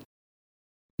 Yeah. Like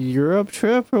Europe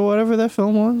Trip or whatever that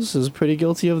film was is pretty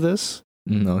guilty of this.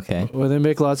 Okay. Where they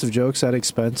make lots of jokes at the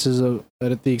expense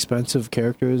of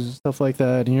characters and stuff like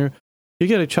that, and you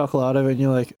get a chuckle out of it, and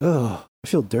you're like, oh, I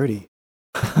feel dirty.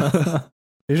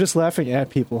 You're just laughing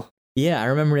at people. Yeah, I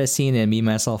remember that scene in Me,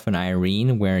 Myself, and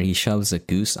Irene where he shoves a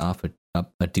goose off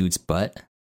a dude's butt.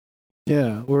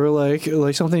 Yeah, where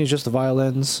like something is just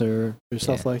violence or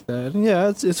stuff like that. And yeah,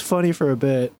 it's funny for a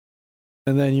bit,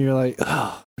 and then you're like,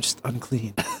 oh, I'm just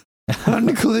unclean.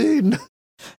 Unclean.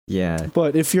 Yeah.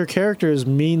 But if your characters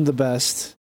mean the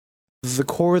best, the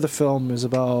core of the film is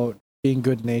about being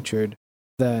good-natured,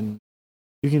 then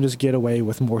you can just get away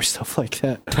with more stuff like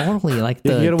that. Totally, like you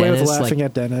can get away Dennis, with laughing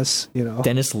at Dennis,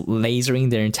 Dennis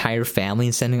lasering their entire family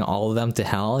and sending all of them to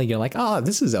hell. You're like, oh,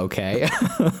 this is okay.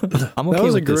 I'm okay. That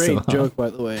was with a great this, joke,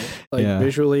 by the way. Like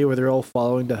visually, where they're all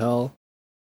following to hell,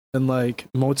 and like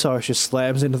Mozart just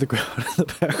slams into the ground in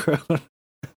the background.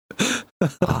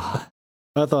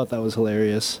 I thought that was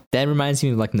hilarious. That reminds me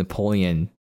of like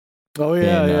Napoleon. Oh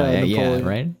yeah, Napoleon. Yeah,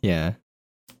 right. Yeah,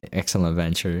 Excellent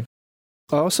Adventure.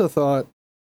 I also thought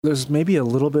there's maybe a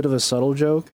little bit of a subtle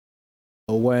joke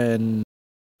when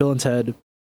Bill and Ted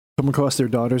come across their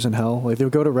daughters in hell. Like,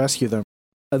 they'll go to rescue them,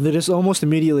 and they just almost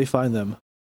immediately find them.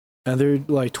 And they're,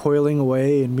 like, toiling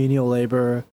away in menial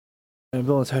labor. And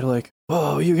Bill and Ted are like,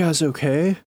 oh, you guys okay?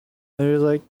 And they're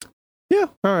like, yeah,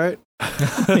 all right.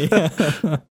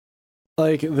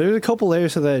 Like, there's a couple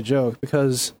layers to that joke,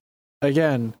 because,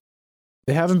 again,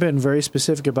 they haven't been very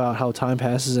specific about how time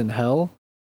passes in hell,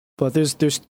 but there's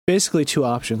basically two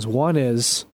options. One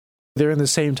is they're in the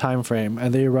same time frame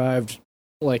and they arrived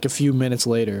like a few minutes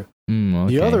later. Okay.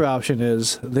 The other option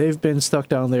is they've been stuck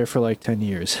down there for like 10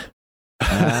 years.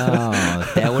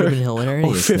 Oh, that would have been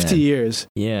hilarious. Or 50 years.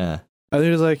 Yeah. And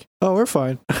they're just like, oh, we're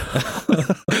fine.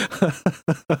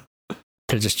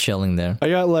 They're just chilling there. I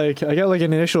got like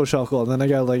an initial chuckle, and then I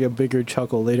got like a bigger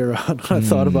chuckle later on when I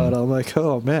thought about it. I'm like,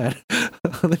 oh man,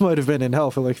 they might have been in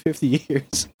hell for like 50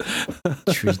 years.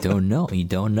 You don't know. You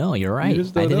don't know. You're right. I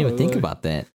didn't even think about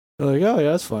that. Like, oh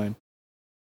yeah, that's fine.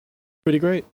 Pretty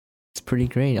great. It's pretty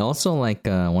great. Also, like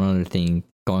one other thing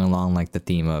going along, like the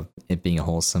theme of it being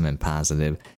wholesome and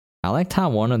positive. I liked how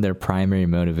one of their primary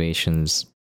motivations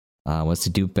was to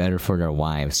do better for their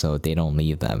wives, so they don't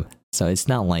leave them. So it's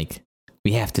not like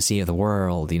we have to save the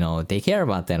world, they care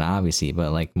about that obviously,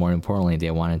 but like more importantly, they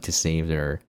wanted to save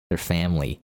their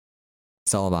family.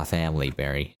 It's all about family,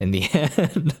 Barry, in the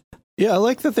end. Yeah, I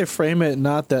like that they frame it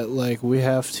not that like we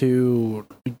have to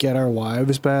get our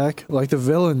wives back. Like the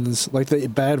villains, like the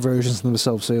bad versions of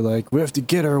themselves say like, we have to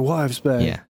get our wives back.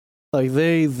 Yeah. Like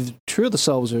the true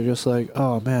themselves are just like,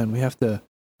 oh man, we have to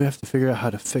figure out how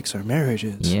to fix our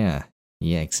marriages. Yeah.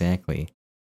 Yeah, exactly.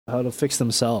 How to fix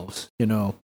themselves,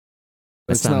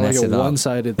 Let's it's not like a it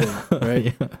one-sided thing,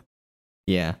 right?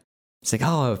 Yeah. It's like,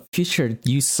 oh, future,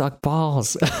 you suck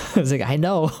balls. It's like, I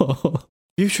know.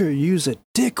 Future, use a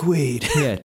dickweed.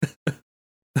 Yeah.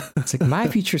 It's like, my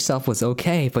future self was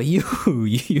okay, but you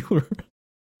were...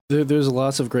 There's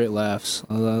lots of great laughs,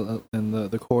 and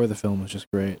the core of the film was just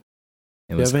great.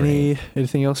 It was Do you have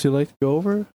anything else you'd like to go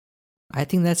over? I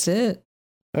think that's it.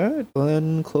 All right, well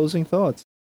then, closing thoughts.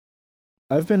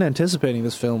 I've been anticipating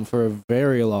this film for a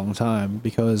very long time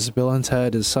because Bill and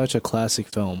Ted is such a classic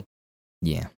film.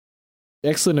 Yeah.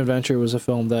 Excellent Adventure was a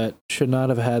film that should not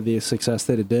have had the success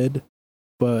that it did,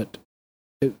 but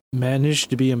it managed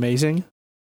to be amazing,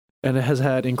 and it has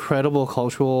had incredible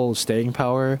cultural staying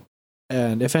power,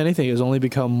 and if anything, has only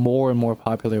become more and more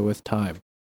popular with time.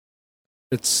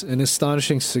 It's an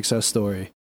astonishing success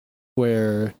story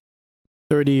where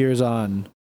 30 years on,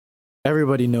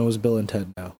 everybody knows Bill and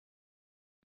Ted now.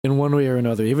 In one way or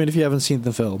another, even if you haven't seen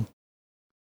the film.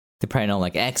 They probably know,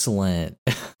 like, excellent.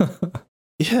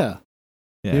 Yeah.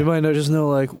 You might not just know,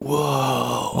 like,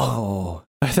 whoa.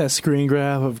 Like that screen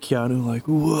grab of Keanu, like,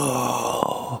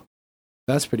 whoa.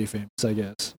 That's pretty famous, I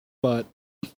guess. But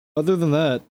other than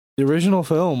that, the original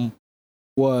film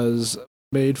was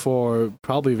made for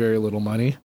probably very little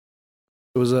money.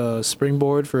 It was a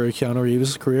springboard for Keanu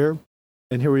Reeves' career.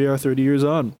 And here we are 30 years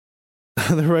on.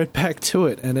 They're right back to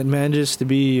it. And it manages to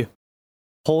be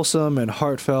wholesome and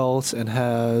heartfelt and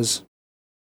has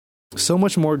so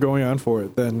much more going on for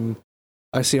it than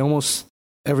I see almost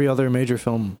every other major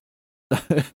film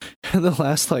in the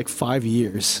last, like, 5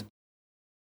 years.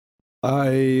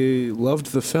 I loved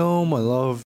the film. I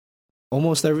love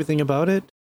almost everything about it.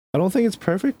 I don't think it's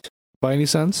perfect by any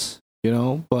sense,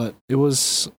 but it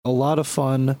was a lot of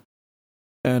fun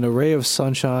and a ray of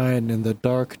sunshine in the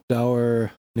dark,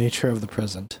 dour nature of the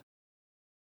present.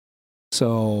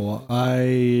 So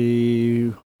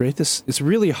I rate this. It's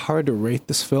really hard to rate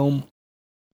this film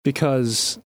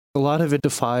because a lot of it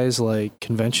defies, like,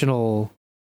 conventional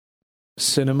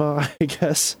cinema, I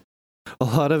guess. A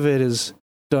lot of it is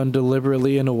done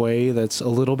deliberately in a way that's a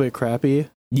little bit crappy.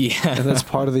 Yeah. And that's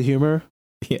part of the humor.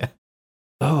 Yeah.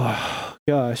 Oh,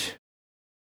 gosh.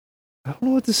 I don't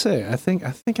know what to say. I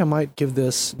think I might give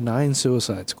this 9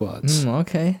 Suicide Squads.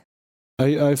 Okay.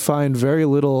 I find very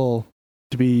little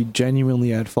to be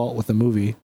genuinely at fault with the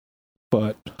movie,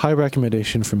 but high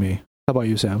recommendation for me. How about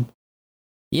you, Sam?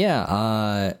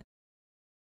 Yeah,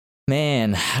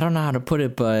 man, I don't know how to put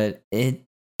it, but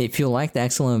if you like The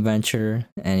Excellent Adventure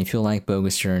and if you like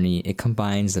Bogus Journey, it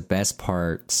combines the best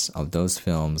parts of those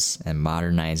films and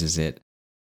modernizes it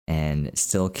and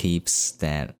still keeps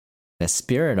that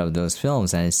spirit of those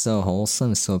films, and it's so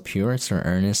wholesome, so pure, so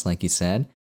earnest, like you said,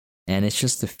 and it's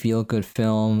just a feel-good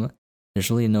film. There's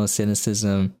really no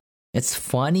cynicism. It's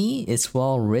funny, it's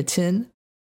well written.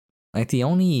 Like, the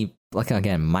only, like,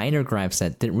 again, minor gripes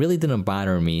that really didn't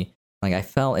bother me, like, I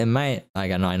felt it might,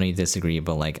 like, I know you disagree,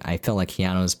 but, like, I felt like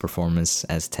Keanu's performance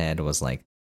as Ted was, like,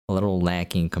 a little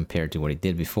lacking compared to what he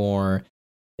did before.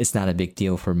 It's not a big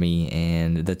deal for me,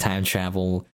 and the time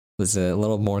travel was a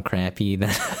little more crappy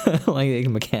than, like,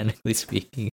 mechanically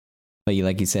speaking. But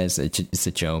like you said, it's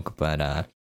a joke. But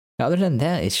other than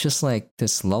that, it's just like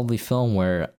this lovely film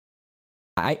where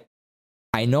I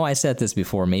know I said this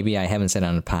before, maybe I haven't said it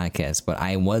on the podcast, but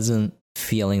I wasn't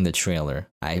feeling the trailer.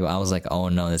 I was like, oh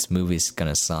no, this movie's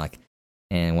gonna suck.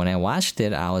 And when I watched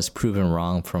it, I was proven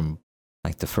wrong from,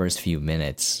 like, the first few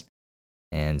minutes.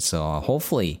 And so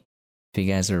hopefully, if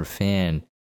you guys are a fan,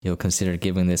 you'll consider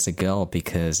giving this a go,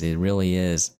 because it really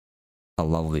is a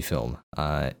lovely film. All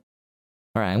right,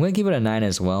 I'm going to give it a 9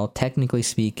 as well. Technically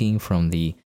speaking, from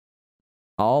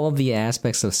all of the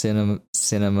aspects of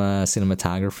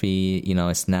cinematography,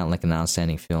 it's not like an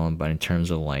outstanding film, but in terms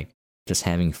of, like, just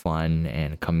having fun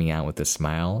and coming out with a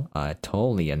smile,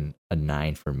 totally a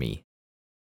 9 for me.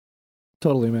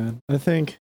 Totally, man. I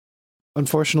think,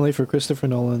 unfortunately for Christopher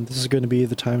Nolan, this is going to be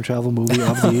the time travel movie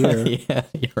of the year. Yeah,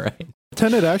 you're right.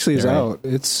 Tenet actually is You're right. out.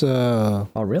 It's oh,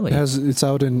 really? It's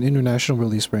out in international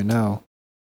release right now.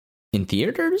 In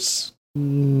theaters?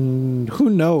 Who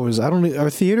knows? Are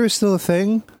theaters still a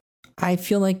thing? I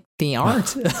feel like they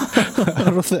aren't.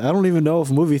 I don't even know if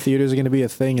movie theaters are going to be a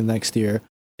thing in next year.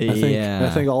 I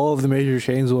think all of the major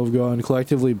chains will have gone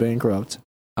collectively bankrupt.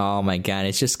 Oh my god,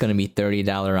 it's just going to be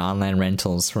 $30 online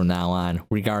rentals from now on,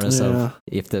 regardless of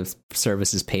if the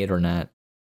service is paid or not.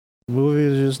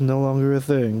 Movies are just no longer a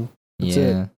thing. That's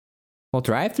it. Well,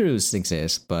 drive-thrus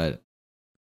exist, but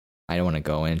I don't want to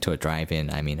go into a drive-in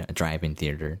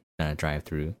theater, not a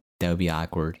drive-thru. That would be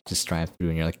awkward. Just drive through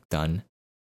and you're, like, done.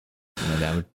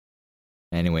 That would...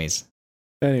 Anyways.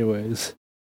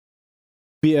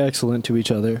 Be excellent to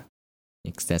each other.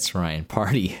 That's right.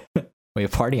 Party. Wait,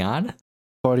 party on?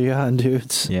 Party on,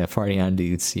 dudes. Yeah, party on,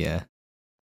 dudes. Yeah.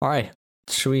 All right.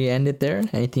 Should we end it there?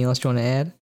 Anything else you want to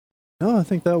add? No, I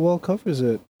think that well covers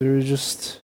it. There was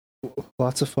just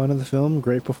lots of fun in the film.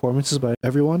 Great performances by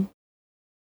everyone.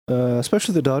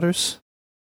 Especially the daughters.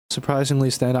 Surprisingly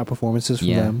standout performances from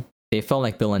them. They felt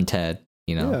like Bill and Ted,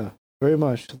 Yeah, very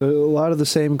much. A lot of the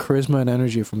same charisma and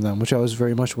energy from them, which I was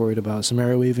very much worried about.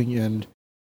 Samara Weaving and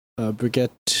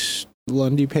Brigitte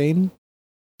Lundy Payne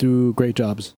do great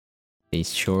jobs. They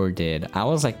sure did. I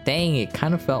was like, dang, it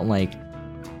kind of felt like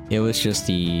it was just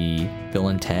the Bill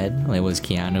and Ted. It was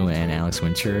Keanu and Alex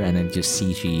Winter, and then just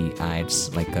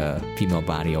CGI'd like a female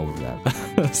body over them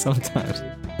sometimes.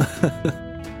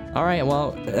 Alright,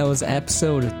 well, that was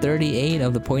episode 38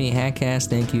 of the Pointy Hatcast.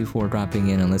 Thank you for dropping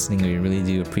in and listening. We really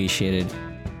do appreciate it.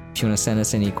 If you want to send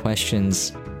us any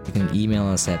questions, you can email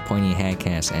us at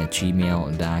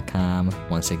pointyhatcast@gmail.com.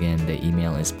 Once again, the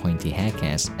email is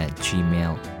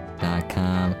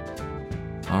pointyhatcast@gmail.com.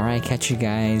 Alright, catch you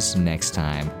guys next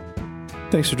time.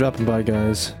 Thanks for dropping by,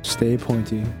 guys. Stay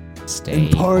pointy. Stay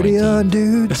and party pointy. on,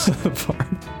 dudes.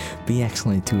 Be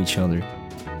excellent to each other.